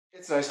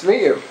It's nice to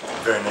meet you.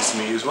 Very nice to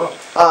meet you as well.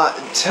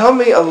 Tell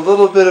me a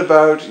little bit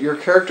about your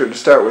character to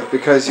start with,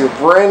 because you're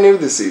brand new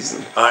this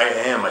season. I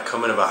am. I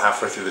come in about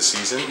halfway through the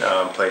season.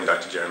 I'm playing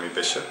Dr. Jeremy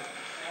Bishop,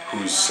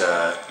 who's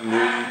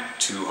new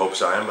to Hope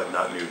Zion, but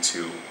not new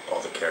to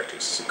all the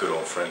characters. He's a good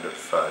old friend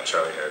of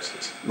Charlie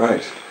Harris's.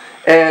 Right.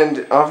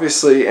 And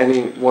obviously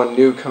anyone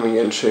new coming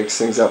in shakes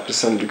things up to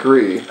some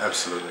degree.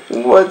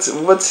 Absolutely.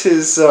 What's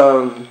his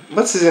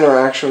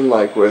interaction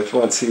like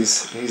once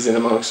he's in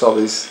amongst all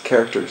these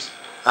characters?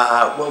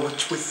 Well,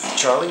 with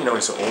Charlie,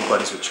 he's old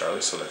buddies with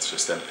Charlie, so that's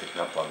just them picking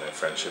up on their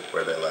friendship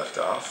where they left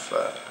off.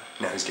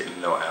 Now he's getting to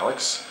know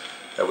Alex,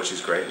 which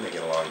is great, and they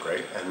get along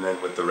great. And then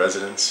with the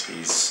residents,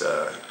 he's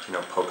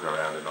poking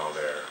around in all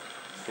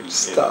their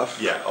stuff.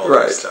 All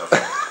that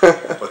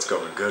stuff. What's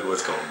going good,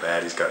 what's going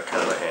bad. He's got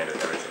kind of a hand in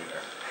everything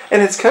there.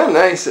 And it's kind of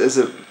nice as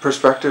a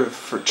perspective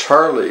for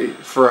Charlie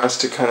for us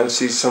to kind of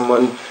see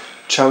someone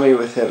chummy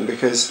with him,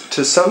 because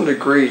to some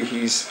degree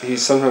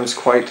he's sometimes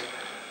quite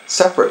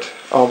separate,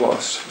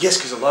 almost. Yes,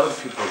 because a lot of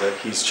the people that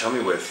he's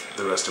chummy with,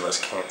 the rest of us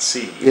can't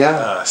see.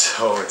 Yeah.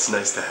 So it's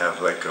nice to have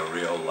like a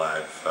real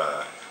live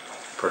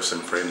person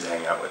for him to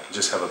hang out with.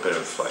 Just have a bit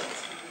of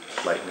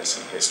like lightness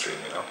and history,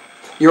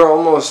 You're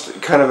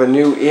almost kind of a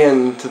new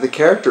in to the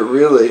character,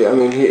 really. I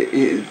mean,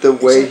 the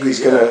way he's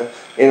going to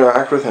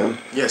interact with him.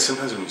 Yeah,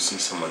 sometimes when you see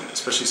someone,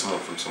 especially someone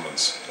from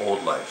someone's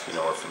old life,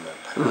 or from their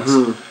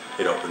past,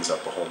 it opens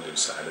up a whole new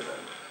side of them,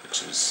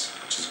 which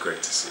is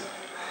great to see.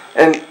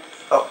 And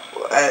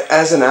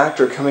as an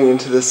actor coming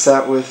into the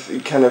set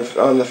with kind of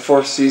on the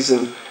 4th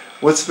season,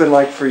 what's it been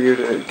like for you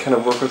to kind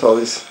of work with all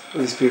these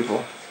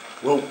people?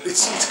 Well,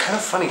 it's kind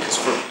of funny because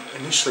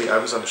initially I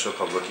was on a show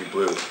called Rookie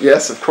Blue.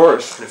 Yes, of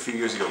course. And a few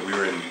years ago we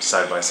were in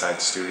Side by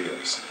Side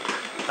Studios,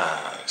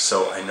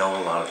 so I know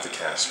a lot of the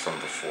cast from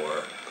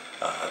before.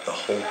 The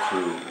whole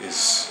crew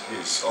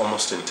is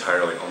almost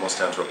entirely, almost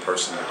down to a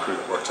person, the crew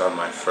that worked on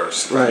my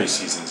first 3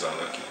 seasons on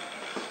Rookie.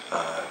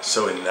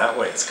 So in that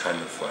way, it's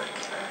kind of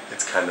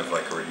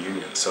like a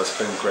reunion. So it's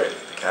been great.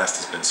 The cast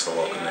has been so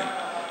welcoming,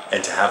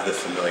 and to have the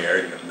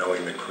familiarity of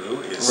knowing the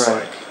crew is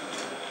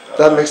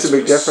that makes a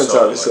big difference,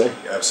 obviously.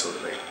 Lucky.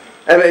 Absolutely.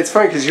 And it's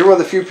funny because you're one of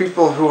the few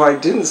people who I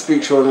didn't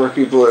speak to on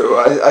Rookie Blue.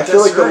 I feel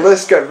like the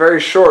list got very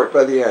short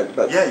by the end.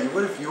 But yeah, you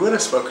would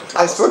have spoken to.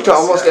 I spoke to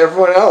almost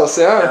everyone else.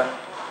 Yeah.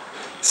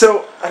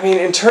 So I mean,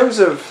 in terms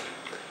of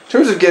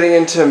getting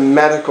into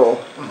medical,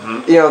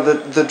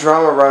 the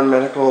drama around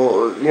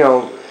medical,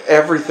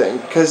 everything.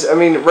 Because I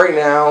mean, right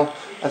now,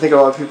 I think a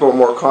lot of people are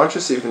more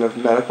conscious even of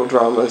medical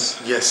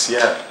dramas. Yes.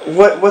 Yeah.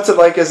 What's it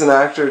like as an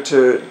actor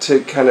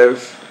to kind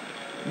of,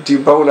 do you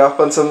bone up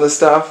on some of the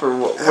stuff, or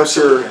what's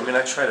your? I mean,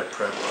 I try to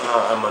prep.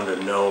 I'm under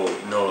no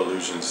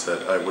illusions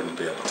that I wouldn't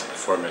be able to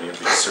perform any of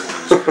these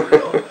surgeries for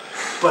real.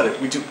 But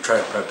we do try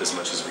to prep as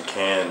much as we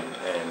can,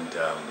 and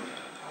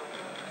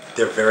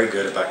they're very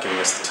good about giving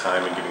us the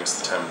time and giving us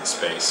the time and the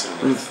space,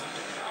 and with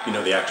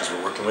the actors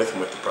we're working with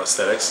and with the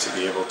prosthetics to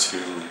be able to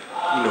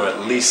at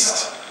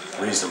least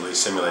reasonably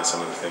simulate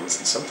some of the things,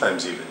 and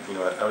sometimes even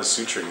I was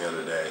suturing the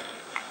other day,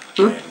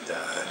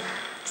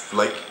 and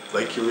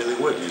like you really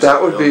would.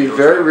 That would be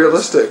very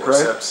realistic,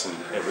 right? And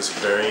it was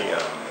very,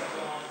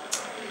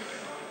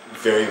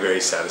 very,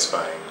 very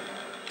satisfying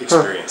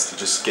experience to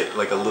just get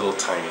like a little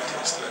tiny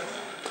taste of it.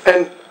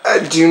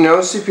 And do you know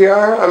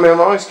CPR? I mean,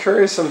 I'm always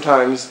curious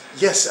sometimes.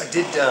 Yes, I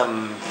did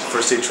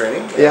first aid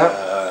training.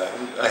 Yeah.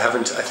 I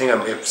haven't. I think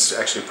it's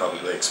actually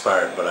probably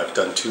expired, but I've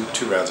done two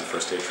rounds of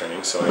first aid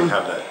training, so I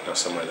have that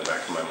somewhere in the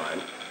back of my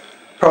mind.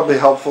 Probably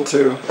helpful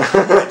too.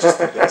 I just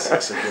think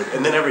that's so good.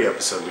 And then every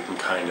episode we can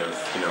kind of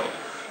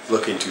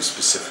look into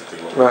specifically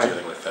what we're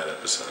dealing with that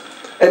episode.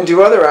 And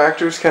do other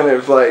actors kind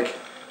of like,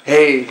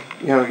 hey,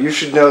 you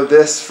should know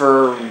this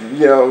for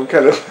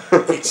kind of?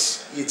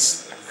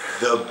 It's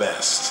the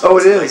best. Oh,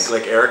 it is.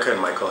 Like Erica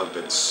and Michael have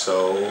been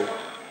so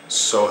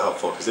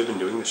helpful because they've been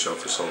doing the show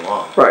for so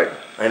long. Right.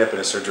 I end up in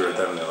a surgery with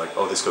them and they're like,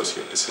 oh, this goes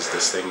here, this is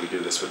this thing, we do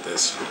this with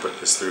this, you can put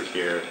this through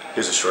here,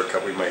 here's a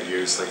shortcut we might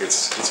use. Like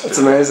it's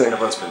amazing.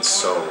 Everyone's been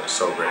so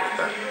great with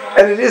that.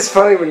 And it is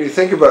funny when you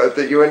think about it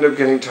that you end up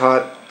getting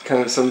taught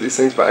kind of some of these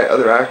things by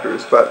other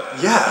actors, but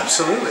yeah,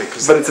 absolutely.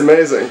 But it's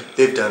amazing.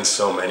 They've done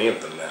so many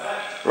of them now.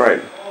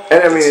 Right.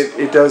 And I mean,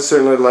 it does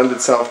certainly lend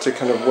itself to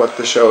kind of what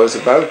the show is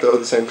about, though, at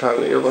the same time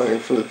that you're learning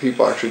from the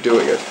people actually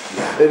doing it.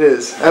 Yeah. It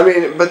is. I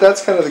mean, but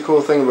that's kind of the cool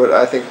thing about,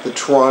 I think, the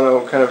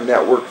Toronto kind of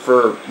network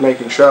for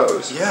making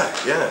shows. Yeah,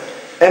 yeah.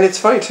 And it's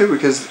funny, too,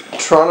 because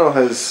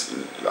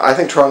I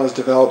think Toronto's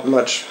developed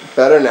much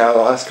better now in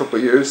the last couple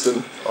of years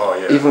than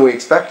even we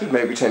expected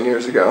maybe 10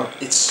 years ago.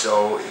 It's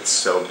so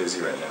busy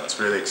right now. It's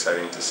really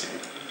exciting to see.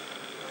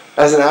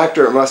 As an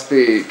actor, it must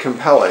be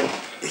compelling.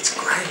 It's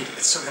great.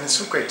 It's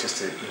so great just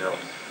to,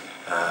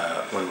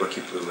 when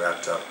Rookie Blue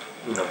wrapped up,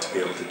 to be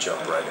able to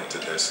jump right into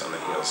this on the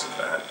heels of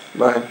that.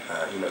 Right.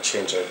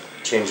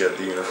 Change out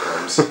the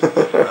uniforms.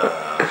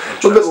 A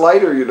little bit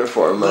lighter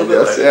uniform, I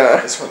guess. Lighter.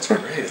 Yeah. This one's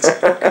great. It's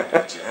like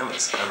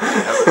pajamas. I'm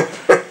really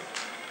happy.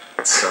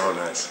 It's so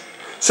nice.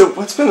 So,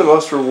 what's been the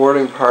most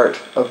rewarding part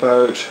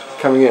about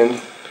coming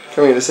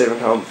into Saving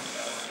Home?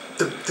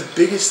 The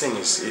biggest thing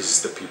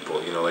is the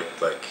people, you know,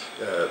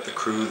 the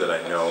crew that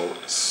I know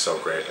is so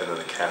great, and then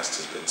the cast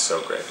has been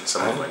so great, and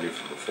some of them I knew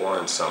from before,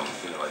 and some,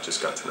 you know, I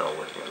just got to know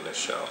working on this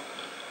show.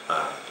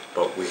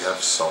 But we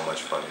have so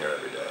much fun here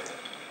every day.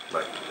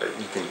 Like,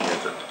 you can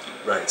hear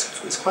right,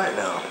 it's quiet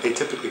now,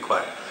 atypically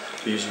quiet.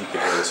 Usually you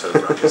can hear the sort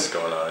of ruckus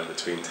going on in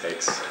between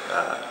takes.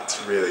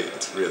 It's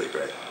really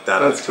great.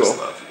 That's cool.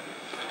 Love.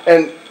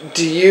 And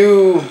did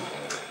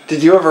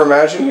you ever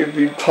imagine you'd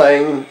be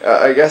playing,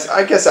 I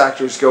guess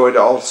actors go into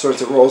all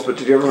sorts of roles, but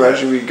did you ever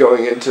imagine you'd be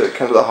going into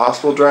kind of the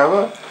hospital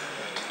drama?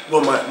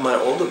 Well, my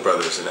older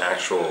brother's an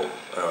actual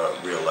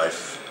real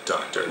life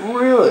doctor.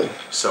 Really?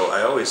 So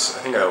I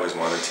think I always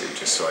wanted to,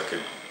 just so I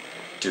could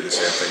do the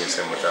same thing as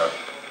him without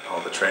all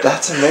the training.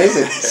 That's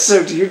amazing.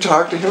 So do you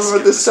talk to him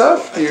about this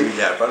stuff?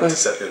 Yeah, I brought him to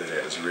set the other day.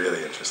 It was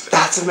really interesting.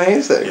 That's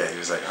amazing. Yeah, he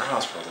was like, our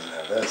hospital doesn't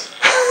have this.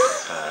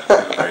 We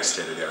have a very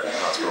state-of-the-art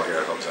hospital here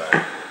at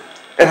Homeside.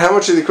 And how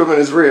much of the equipment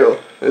is real?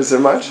 Is there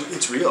much?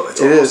 It's real.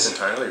 It's almost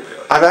entirely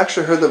real. I've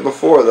actually heard that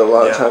before, that a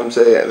lot of times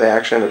they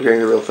actually end up getting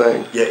the real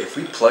thing. Yeah, if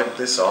we plugged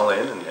this all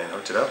in and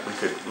hooked it up, we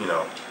could, you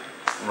know,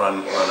 run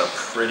a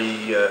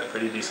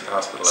pretty decent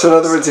hospital. So in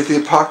other words, if the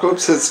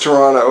apocalypse hits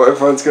Toronto,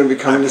 everyone's going to be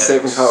coming to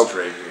Saving Hope.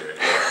 Straight here.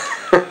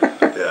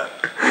 Yeah.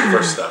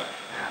 First stop.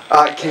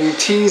 Can you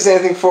tease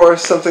anything for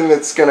us? Something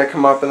that's going to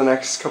come up in the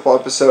next couple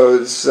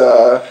episodes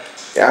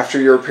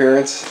after your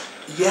appearance?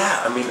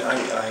 Yeah, I mean,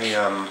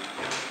 I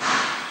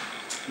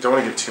don't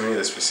want to give too many of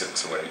the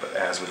specifics away, but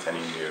as with any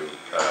new,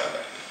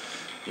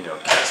 you know,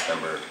 cast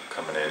member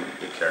coming in,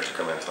 new character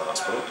coming into the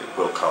hospital, it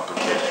will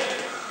complicate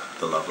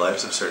the love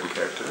lives of certain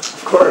characters.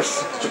 Of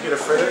course. Did you get a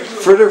fritter?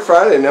 Fritter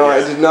Friday? No, I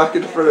did not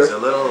get a fritter. There's a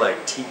little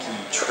like tiki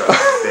truck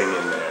thing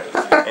in there,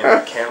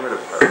 and the camera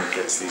department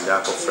gets these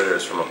apple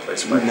fritters from a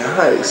place by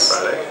Nice.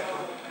 Friday.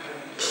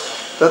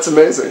 That's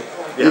amazing.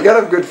 Yeah. You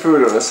gotta have good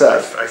food on a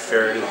set. I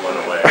ferreted one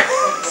away.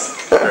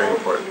 It's very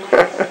important.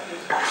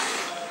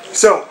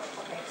 So,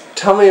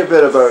 tell me a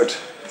bit about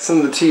some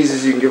of the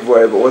teases you can give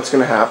away about what's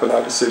going to happen,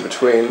 obviously,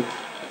 between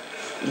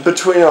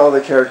all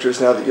the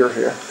characters now that you're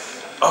here.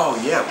 Oh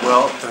yeah,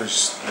 well,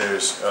 there's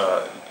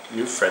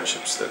new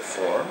friendships that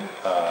form,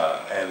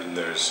 and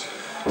there's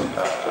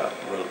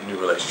new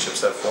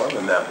relationships that form,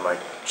 and that might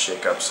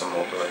shake up some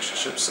old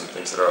relationships and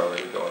things that are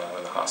already going on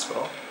in the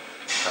hospital.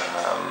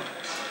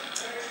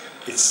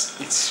 It's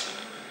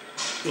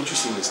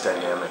interesting, this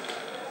dynamic.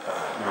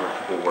 You know, when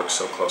people work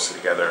so closely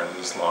together in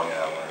these long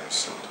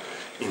hours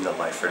and in the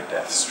life or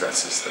death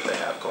stresses that they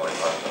have going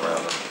on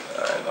around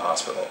them in the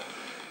hospital,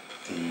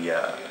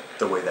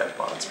 the way that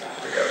bonds people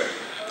together.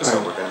 So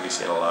we're going to be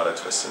seeing a lot of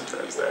twists and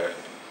turns there.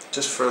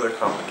 Just further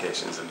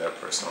complications in their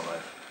personal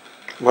life.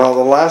 Well,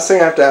 the last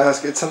thing I have to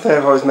ask, it's something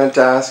I've always meant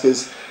to ask,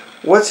 is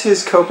what's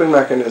his coping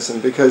mechanism?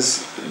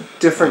 Because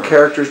different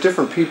characters,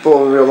 different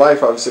people in real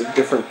life, obviously, have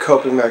different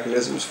coping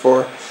mechanisms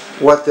for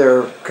what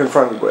they're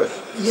confronted with.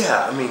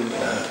 Yeah, I mean,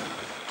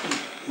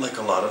 like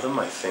a lot of them,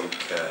 I think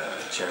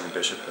Jeremy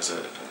Bishop has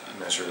a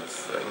measure of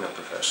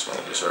professional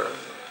reserve.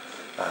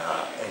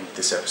 And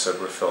this episode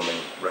we're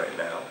filming right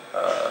now,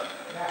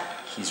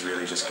 he's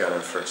really just gunning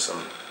for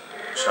some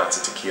shots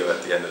of tequila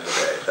at the end of the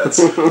day.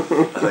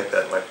 I think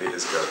that might be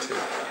his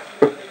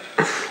go-to.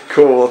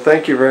 Cool. Well,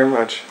 thank you very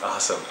much.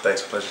 Awesome.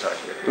 Thanks. Pleasure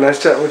talking to you.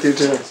 Nice chatting with you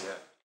too.